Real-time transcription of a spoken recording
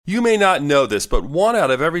You may not know this, but 1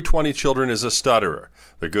 out of every 20 children is a stutterer.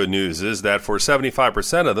 The good news is that for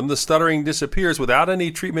 75% of them, the stuttering disappears without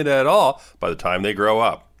any treatment at all by the time they grow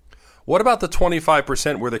up. What about the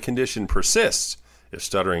 25% where the condition persists? If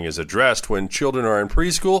stuttering is addressed when children are in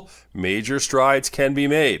preschool, major strides can be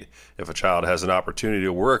made. If a child has an opportunity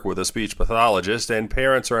to work with a speech pathologist and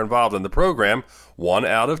parents are involved in the program, 1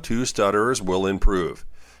 out of 2 stutterers will improve.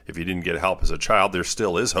 If you didn't get help as a child, there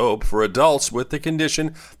still is hope. For adults with the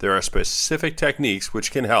condition, there are specific techniques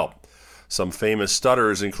which can help. Some famous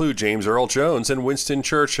stutterers include James Earl Jones and Winston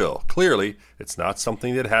Churchill. Clearly, it's not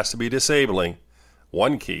something that has to be disabling.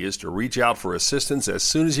 One key is to reach out for assistance as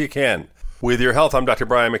soon as you can. With your health, I'm Dr.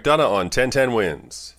 Brian McDonough on 1010 Wins.